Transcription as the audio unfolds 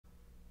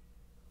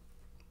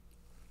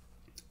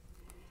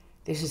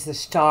This is The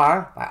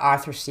Star by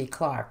Arthur C.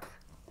 Clarke.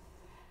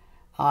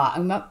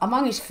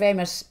 Among his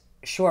famous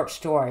short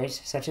stories,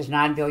 such as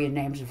 9 Billion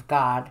Names of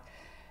God,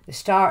 The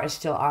Star is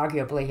still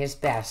arguably his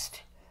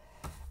best.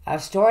 A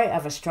story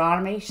of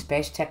astronomy,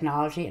 space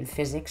technology, and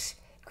physics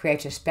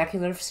creates a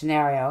speculative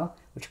scenario,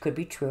 which could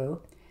be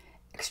true,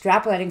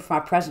 extrapolating from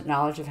our present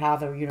knowledge of how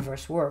the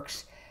universe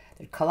works,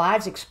 that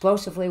collides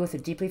explosively with the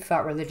deeply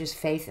felt religious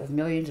faith of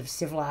millions of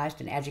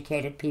civilized and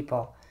educated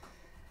people.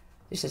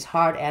 This is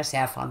hard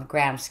SF on the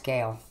grand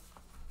scale.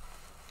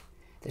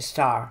 The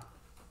Star.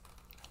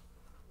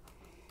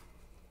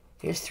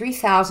 It is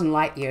 3,000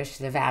 light years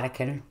to the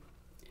Vatican.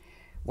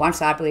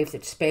 Once I believed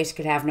that space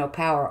could have no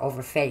power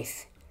over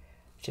faith,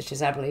 just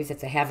as I believe that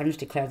the heavens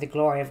declare the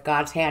glory of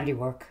God's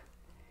handiwork.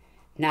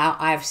 Now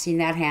I have seen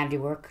that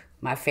handiwork.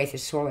 My faith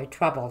is sorely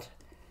troubled.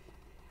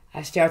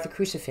 I stare at the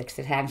crucifix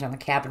that hangs on the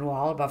cabin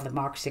wall above the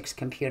Mark VI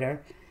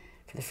computer.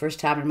 For the first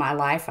time in my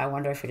life, I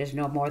wonder if it is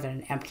no more than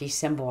an empty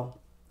symbol.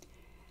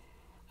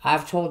 I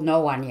have told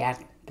no one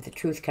yet, but the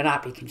truth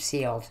cannot be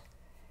concealed.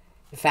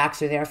 The facts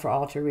are there for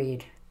all to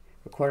read,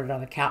 recorded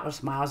on the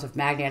countless miles of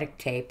magnetic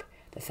tape,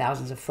 the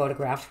thousands of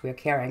photographs we are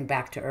carrying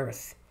back to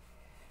Earth.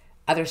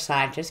 Other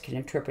scientists can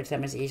interpret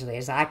them as easily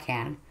as I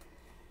can,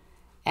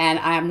 and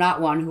I am not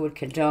one who would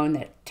condone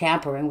that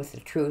tampering with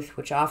the truth,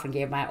 which often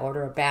gave my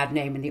order a bad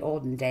name in the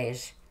olden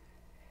days.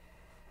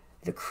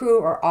 The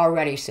crew are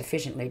already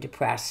sufficiently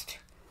depressed.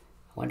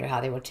 I wonder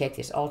how they will take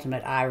this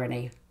ultimate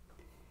irony.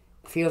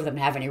 Few of them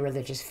have any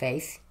religious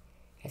faith,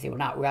 if they will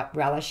not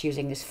relish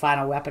using this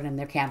final weapon in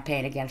their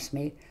campaign against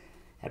me,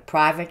 that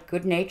private,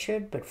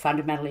 good-natured, but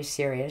fundamentally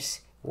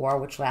serious war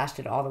which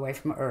lasted all the way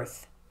from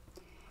Earth.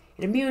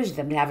 It amused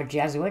them to have a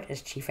Jesuit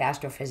as chief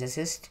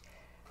astrophysicist.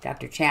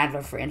 Dr.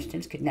 Chandler, for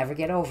instance, could never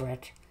get over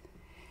it.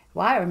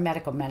 Why are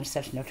medical men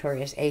such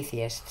notorious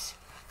atheists?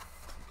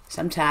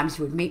 Sometimes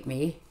he would meet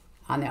me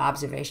on the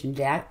observation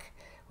deck,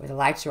 where the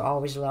lights are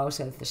always low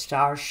so that the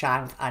stars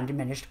shine with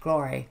undiminished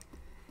glory.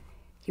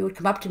 He would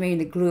come up to me in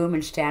the gloom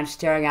and stand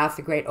staring out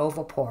the great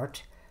oval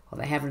port, while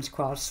the heavens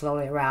crawled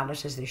slowly around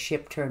us as the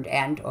ship turned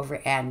end over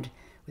end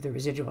with a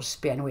residual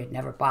spin we had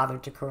never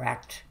bothered to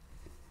correct.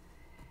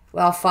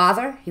 "Well,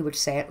 Father," he would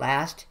say at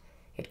last,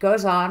 "it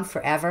goes on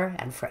forever,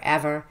 and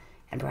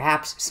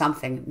perhaps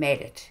something made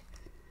it.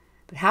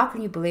 But how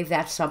can you believe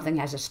that something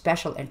has a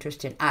special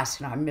interest in us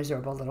in our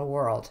miserable little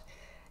world?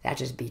 That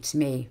just beats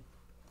me."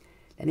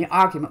 Then the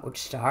argument would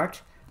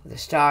start. The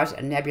stars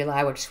and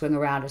nebulae would swing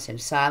around us in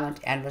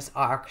silent, endless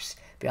arcs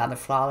beyond the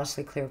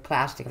flawlessly clear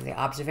plastic of the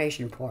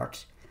observation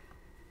port.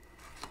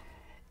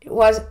 It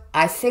was,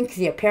 I think,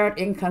 the apparent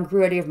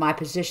incongruity of my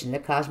position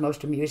that caused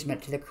most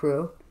amusement to the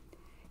crew.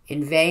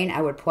 In vain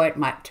I would point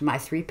to my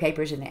 3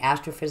 papers in the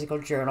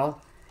Astrophysical Journal,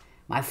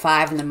 my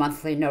 5 in the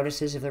monthly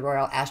notices of the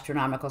Royal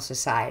Astronomical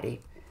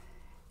Society.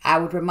 I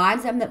would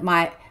remind them that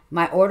my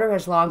order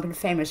has long been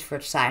famous for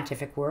its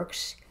scientific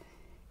works.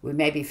 We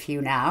may be few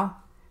now,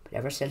 but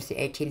ever since the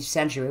 18th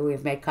century we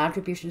have made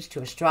contributions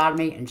to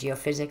astronomy and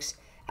geophysics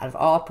out of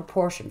all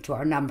proportion to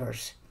our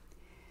numbers.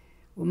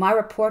 Will my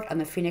report on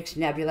the Phoenix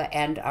Nebula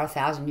end our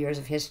 1,000 years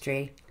of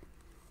history?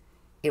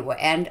 It will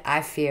end,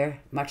 I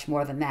fear, much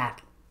more than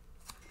that.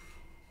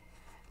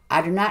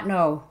 I do not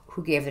know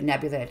who gave the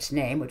nebula its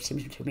name, which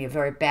seems to me a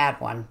very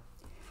bad one.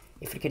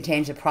 If it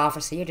contains a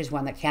prophecy, it is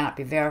one that cannot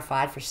be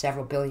verified for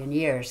several billion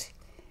years.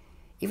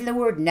 Even the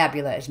word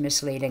nebula is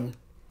misleading.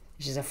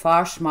 This is a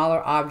far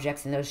smaller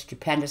object than those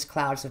stupendous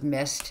clouds of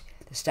mist,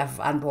 the stuff of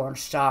unborn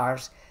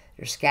stars,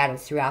 that are scattered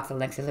throughout the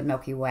length of the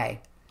Milky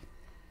Way.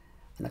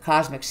 On the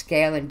cosmic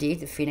scale, indeed,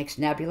 the Phoenix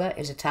Nebula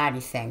is a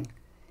tiny thing,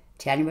 a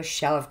tenuous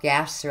shell of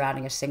gas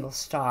surrounding a single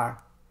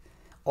star,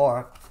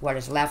 or what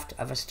is left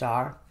of a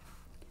star.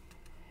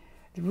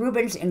 The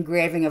Rubens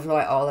engraving of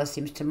Loyola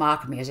seems to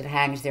mock me as it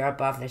hangs there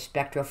above the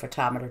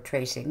spectrophotometer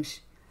tracings.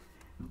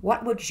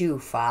 What would you,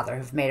 Father,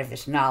 have made of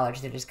this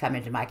knowledge that has come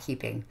into my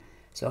keeping,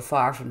 so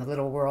far from the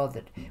little world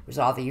that was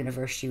all the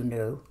universe you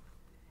knew?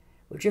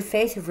 Would your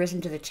faith have risen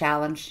to the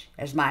challenge,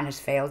 as mine has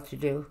failed to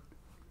do?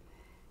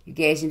 You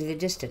gaze into the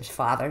distance,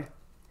 Father.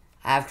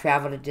 I have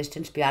traveled a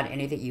distance beyond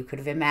any that you could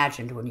have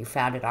imagined when you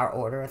founded our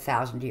order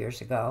 1,000 years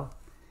ago.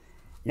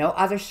 No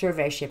other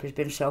survey ship has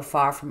been so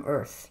far from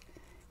Earth.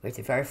 We're at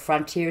the very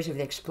frontiers of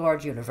the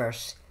explored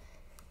universe.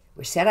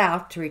 We set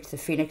out to reach the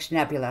Phoenix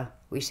Nebula.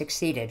 We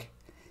succeeded.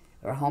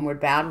 We're homeward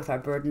bound with our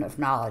burden of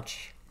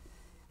knowledge.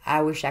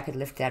 I wish I could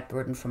lift that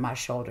burden from my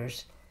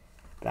shoulders,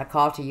 but I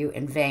call to you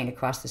in vain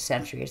across the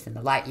centuries and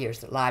the light years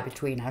that lie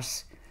between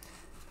us.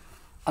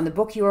 On the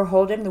book you are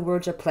holding, the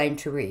words are plain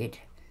to read.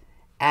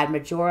 Ad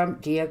majorem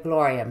Dea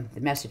gloriam,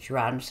 the message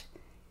runs.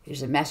 It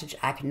is a message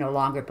I can no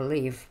longer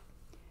believe.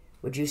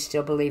 Would you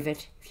still believe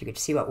it if you could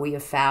see what we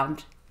have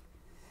found?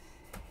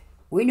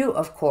 We knew,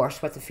 of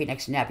course, what the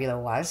Phoenix Nebula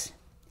was.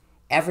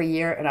 Every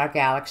year in our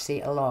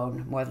galaxy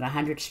alone, more than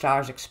 100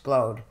 stars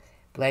explode,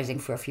 blazing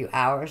for a few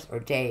hours or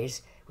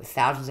days with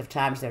thousands of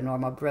times their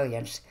normal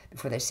brilliance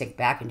before they sink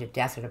back into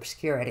death and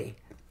obscurity.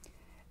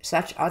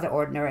 Such are the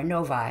ordinary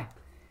novae,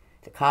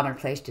 the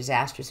commonplace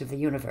disasters of the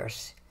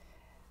universe.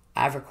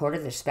 I've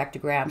recorded the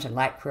spectrograms and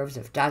light curves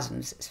of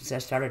dozens since I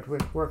started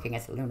working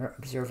at the Lunar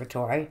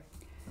Observatory.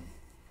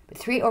 But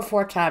 3 or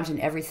 4 times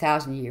in every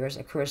 1,000 years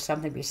occurs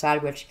something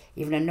beside which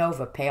even a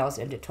nova pales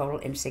into total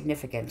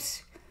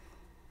insignificance.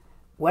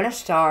 When a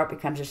star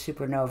becomes a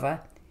supernova,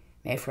 it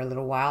may for a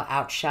little while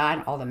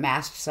outshine all the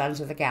massed suns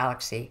of the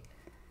galaxy.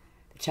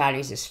 The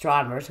Chinese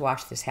astronomers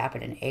watched this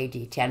happen in AD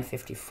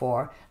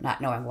 1054,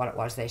 not knowing what it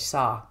was they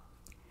saw.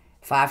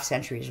 5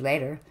 centuries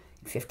later,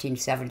 in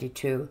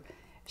 1572,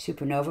 a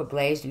supernova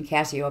blazed in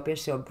Cassiopeia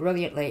so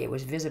brilliantly it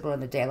was visible in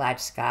the daylight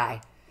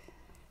sky.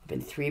 There have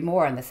been 3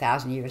 more in the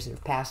 1,000 years that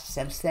have passed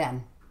since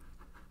then.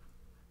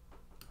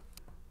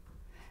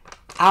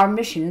 Our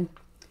mission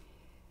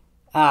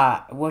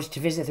was to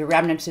visit the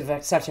remnants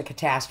of such a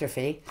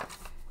catastrophe,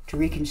 to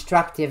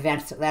reconstruct the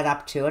events that led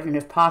up to it, and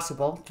if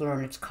possible, to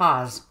learn its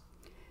cause.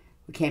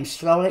 We came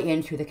slowly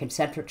in through the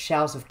concentric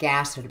shells of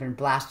gas that had been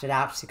blasted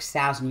out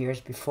 6,000 years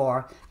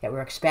before, yet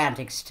were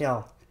expanding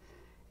still.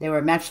 They were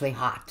immensely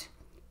hot,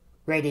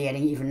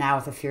 radiating even now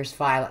with a fierce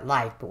violet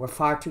light, but were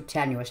far too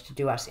tenuous to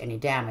do us any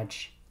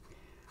damage.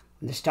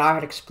 When the star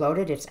had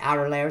exploded, its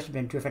outer layers had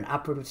been driven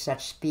upward with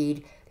such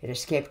speed that it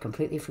escaped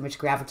completely from its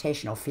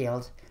gravitational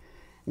field.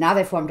 Now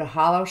they formed a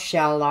hollow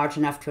shell large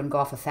enough to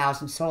engulf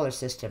 1,000 solar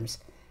systems.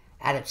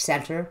 At its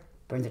center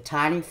burned the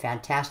tiny,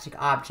 fantastic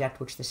object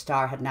which the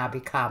star had now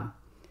become,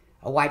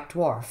 a white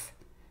dwarf,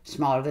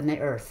 smaller than the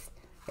Earth,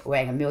 yet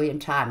weighing 1,000,000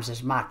 times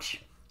as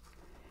much.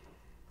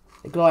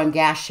 The glowing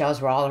gas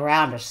shells were all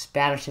around us,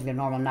 banishing the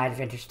normal night of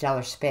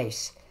interstellar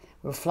space.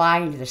 We were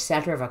flying into the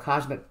center of a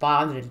cosmic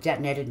bomb that had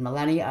detonated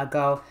millennia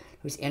ago,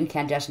 whose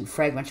incandescent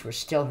fragments were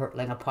still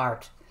hurtling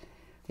apart.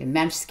 The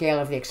immense scale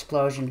of the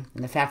explosion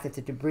and the fact that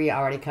the debris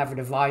already covered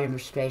a volume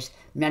of space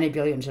many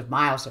billions of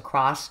miles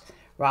across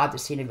robbed the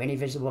scene of any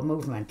visible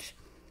movement.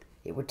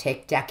 It would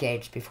take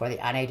decades before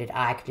the unaided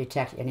eye could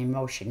detect any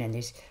motion in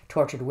these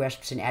tortured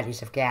wisps and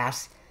eddies of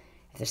gas.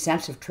 The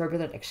sense of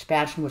turbulent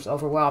expansion was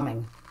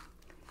overwhelming.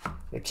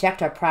 We had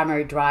checked our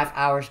primary drive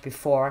hours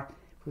before.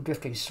 We were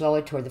drifting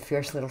slowly toward the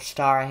fierce little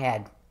star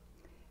ahead.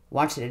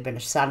 Once it had been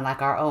a sun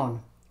like our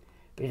own,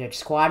 but it had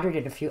squandered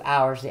in a few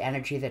hours the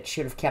energy that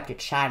should have kept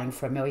it shining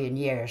for 1,000,000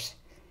 years.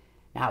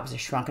 Now it was a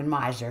shrunken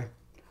miser,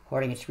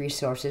 hoarding its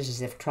resources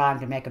as if trying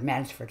to make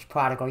amends for its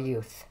prodigal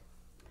youth.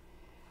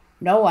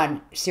 No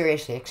one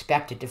seriously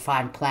expected to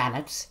find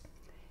planets.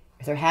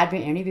 If there had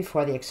been any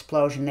before the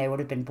explosion, they would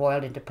have been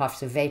boiled into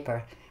puffs of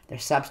vapor, their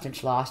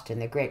substance lost in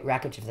the great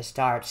wreckage of the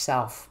star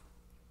itself.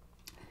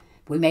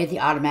 We made the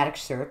automatic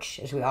search,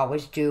 as we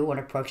always do when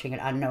approaching an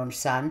unknown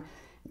sun,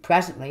 and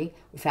presently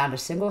we found a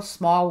single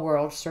small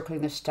world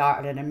circling the star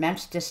at an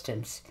immense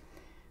distance. It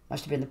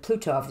must have been the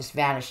Pluto of this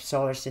vanished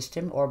solar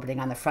system, orbiting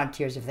on the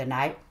frontiers of the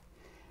night.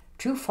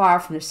 Too far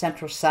from the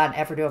central sun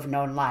ever to have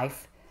known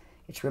life,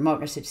 its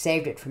remoteness had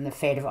saved it from the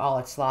fate of all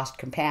its lost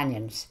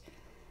companions.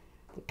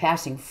 The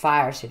passing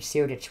fires had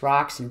seared its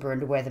rocks and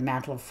burned away the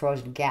mantle of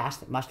frozen gas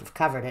that must have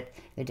covered it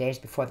in the days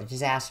before the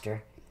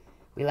disaster.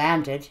 We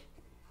landed,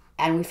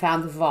 and we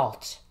found the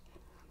vault.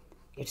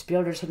 Its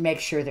builders had made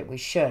sure that we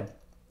should.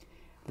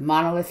 The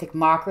monolithic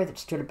marker that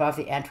stood above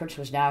the entrance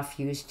was now a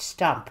fused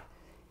stump.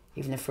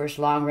 Even the first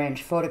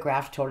long-range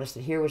photographs told us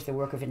that here was the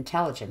work of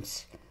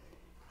intelligence.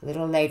 A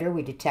little later,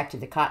 we detected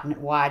the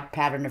continent-wide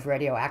pattern of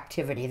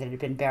radioactivity that had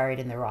been buried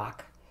in the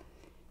rock.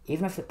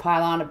 Even if the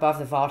pylon above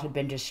the vault had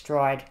been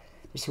destroyed,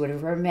 this would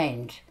have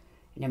remained,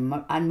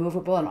 an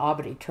unmovable and all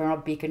but eternal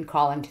beacon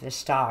calling to the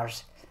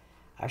stars.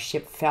 Our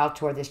ship fell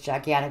toward this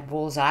gigantic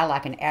bullseye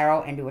like an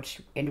arrow into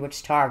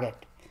its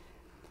target.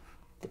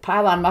 The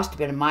pylon must have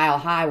been a mile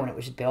high when it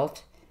was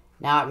built.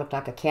 Now it looked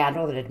like a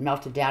candle that had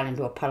melted down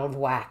into a puddle of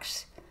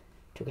wax.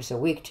 It took us a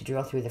week to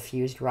drill through the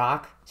fused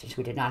rock, since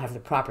we did not have the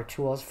proper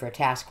tools for a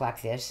task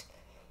like this.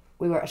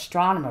 We were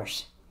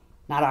astronomers,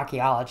 not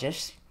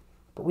archaeologists,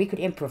 but we could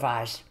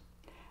improvise.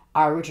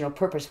 Our original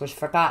purpose was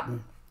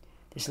forgotten.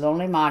 This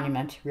lonely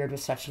monument, reared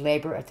with such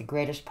labor at the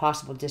greatest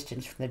possible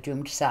distance from the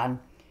doomed sun,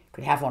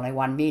 could have only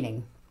one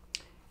meaning.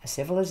 A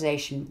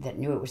civilization that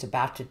knew it was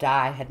about to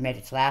die had made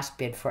its last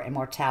bid for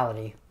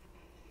immortality.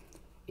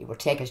 It will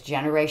take us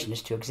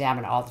generations to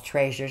examine all the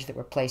treasures that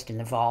were placed in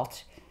the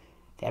vault.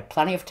 They had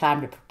plenty of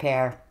time to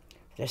prepare,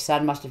 for the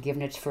sun must have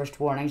given its first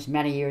warnings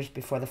many years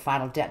before the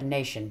final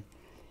detonation.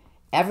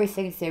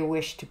 Everything that they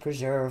wished to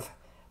preserve,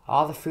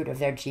 all the fruit of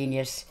their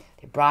genius,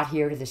 they brought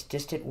here to this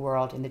distant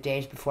world in the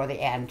days before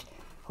the end,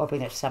 hoping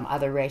that some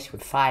other race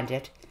would find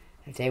it,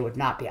 that they would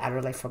not be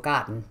utterly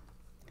forgotten.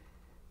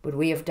 Would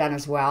we have done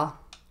as well?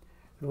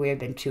 Would we have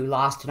been too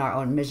lost in our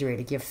own misery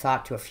to give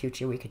thought to a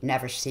future we could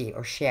never see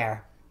or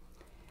share?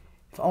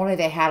 If only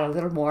they had a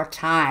little more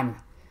time.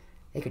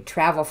 They could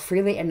travel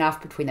freely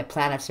enough between the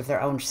planets of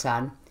their own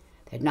sun.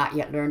 They had not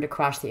yet learned to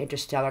cross the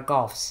interstellar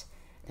gulfs.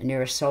 The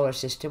nearest solar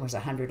system was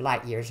 100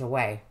 light years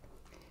away.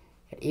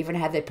 Yet even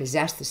had they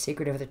possessed the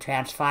secret of the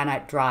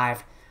transfinite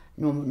drive,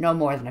 no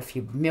more than a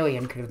few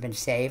million could have been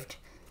saved.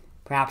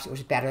 Perhaps it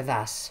was better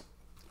thus.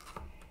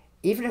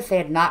 Even if they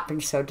had not been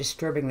so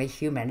disturbingly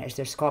human as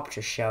their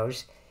sculpture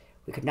shows,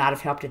 we could not have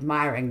helped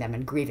admiring them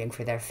and grieving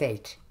for their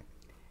fate.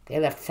 They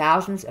left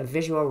thousands of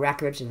visual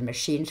records and the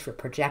machines for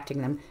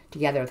projecting them,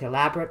 together with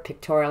elaborate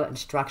pictorial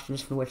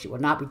instructions from which it will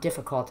not be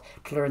difficult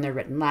to learn their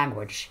written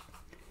language.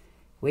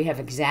 We have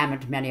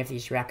examined many of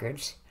these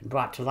records and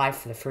brought to life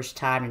for the first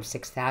time in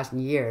 6,000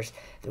 years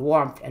the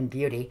warmth and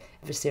beauty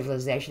of a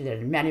civilization that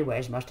in many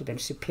ways must have been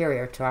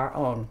superior to our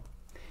own.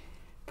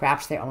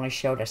 Perhaps they only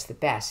showed us the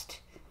best.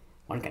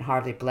 One can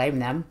hardly blame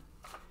them.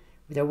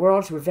 Their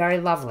worlds were very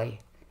lovely.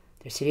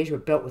 Their cities were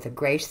built with a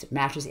grace that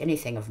matches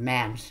anything of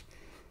man's.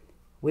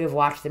 We have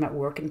watched them at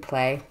work and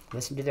play,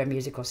 listened to their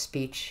musical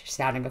speech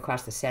sounding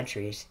across the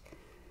centuries.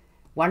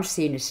 One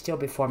scene is still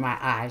before my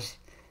eyes,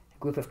 a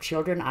group of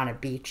children on a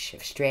beach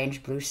of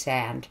strange blue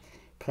sand,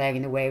 playing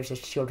in the waves as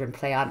children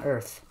play on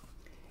earth.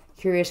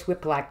 Curious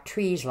whip-like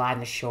trees line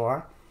the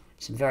shore.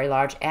 Some very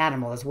large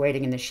animal is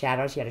waiting in the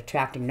shadows, yet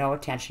attracting no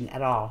attention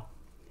at all.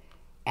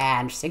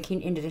 And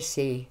sinking into the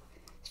sea,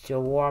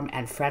 still warm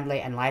and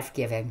friendly and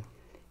life-giving,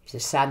 is the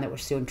sun that will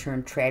soon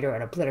turn traitor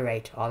and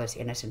obliterate all this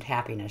innocent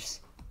happiness.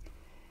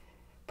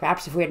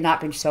 Perhaps if we had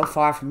not been so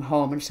far from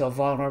home and so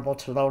vulnerable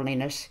to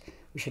loneliness,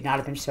 we should not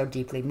have been so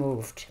deeply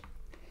moved.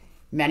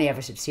 Many of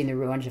us had seen the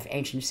ruins of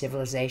ancient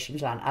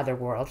civilizations on other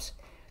worlds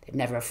that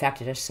never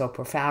affected us so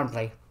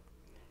profoundly.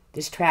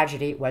 This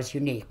tragedy was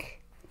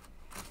unique.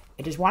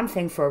 It is one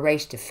thing for a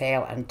race to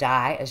fail and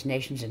die, as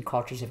nations and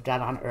cultures have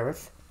done on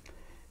Earth,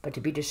 but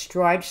to be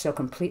destroyed so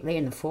completely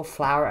in the full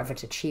flower of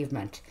its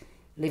achievement,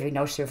 leaving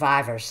no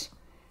survivors,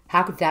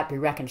 how could that be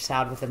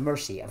reconciled with the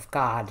mercy of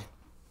God?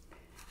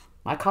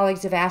 My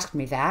colleagues have asked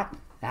me that.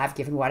 I've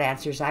given what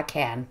answers I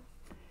can.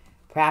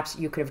 Perhaps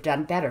you could have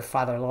done better,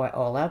 Father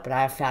Loyola, but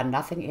I have found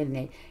nothing in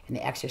the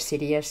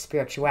exercitia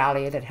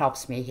spirituality that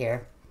helps me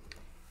here.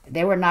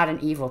 They were not an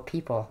evil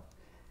people.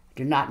 I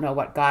do not know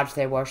what gods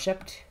they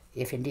worshipped,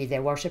 if indeed they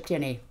worshipped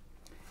any.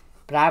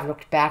 But I have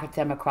looked back at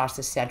them across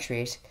the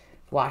centuries,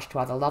 watched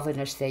while the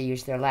loveliness they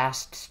used their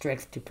last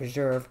strength to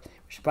preserve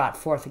was brought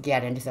forth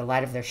again into the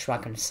light of their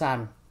shrunken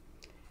sun.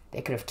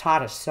 They could have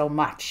taught us so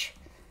much.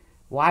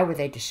 Why were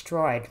they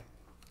destroyed?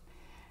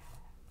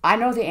 I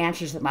know the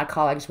answers that my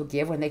colleagues will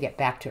give when they get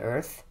back to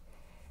Earth.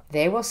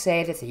 They will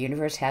say that the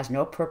universe has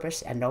no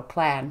purpose and no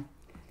plan.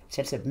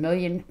 Since a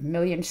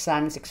million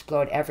suns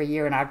explode every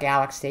year in our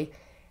galaxy,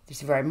 at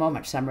this very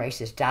moment some race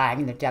is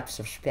dying in the depths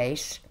of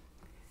space.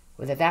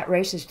 Whether that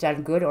race has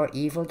done good or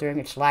evil during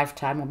its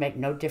lifetime will make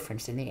no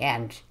difference in the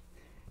end.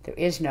 There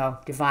is no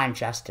divine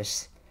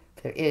justice.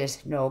 There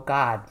is no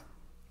God.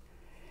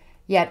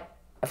 Yet,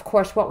 of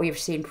course, what we have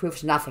seen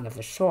proves nothing of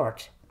the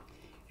sort.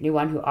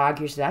 Anyone who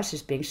argues thus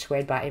is being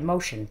swayed by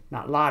emotion,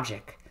 not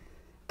logic.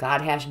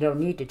 God has no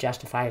need to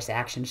justify his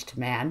actions to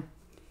man.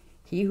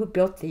 He who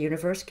built the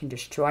universe can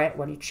destroy it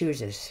when he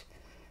chooses.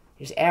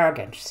 It is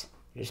arrogance.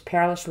 It is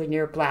perilously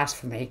near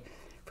blasphemy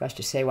for us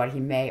to say what he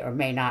may or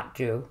may not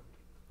do.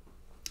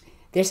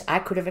 This I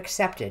could have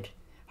accepted,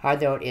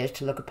 hard though it is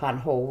to look upon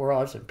whole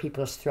worlds and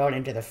peoples thrown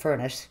into the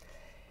furnace.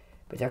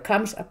 But there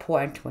comes a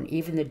point when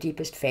even the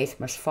deepest faith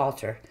must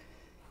falter.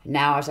 And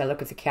now, as I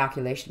look at the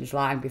calculations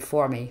lying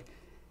before me,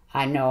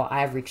 I know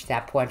I have reached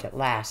that point at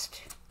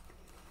last.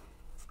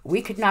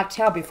 We could not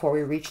tell before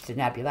we reached the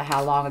nebula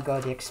how long ago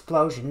the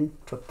explosion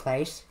took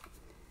place.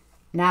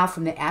 Now,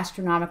 from the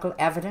astronomical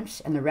evidence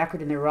and the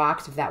record in the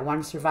rocks of that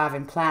one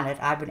surviving planet,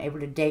 I've been able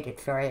to date it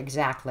very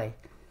exactly.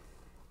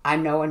 I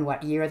know in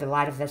what year the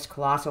light of this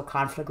colossal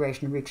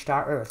conflagration reached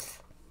our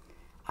Earth.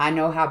 I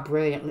know how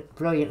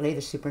brilliantly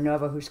the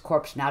supernova whose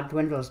corpse now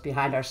dwindles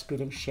behind our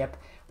speeding ship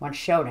once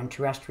shone in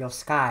terrestrial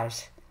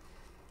skies.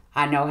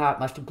 I know how it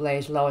must have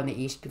blazed low in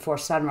the east before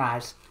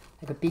sunrise,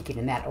 like a beacon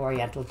in that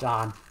oriental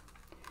dawn.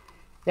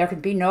 There can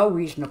be no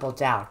reasonable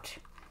doubt.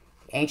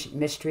 The ancient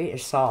mystery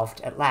is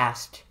solved at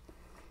last.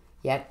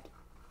 Yet,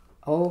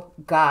 oh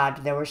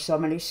God, there were so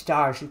many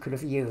stars you could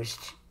have used.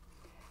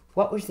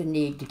 What was the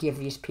need to give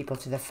these people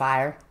to the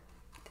fire,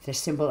 that the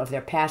symbol of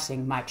their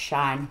passing might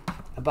shine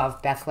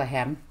above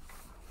Bethlehem?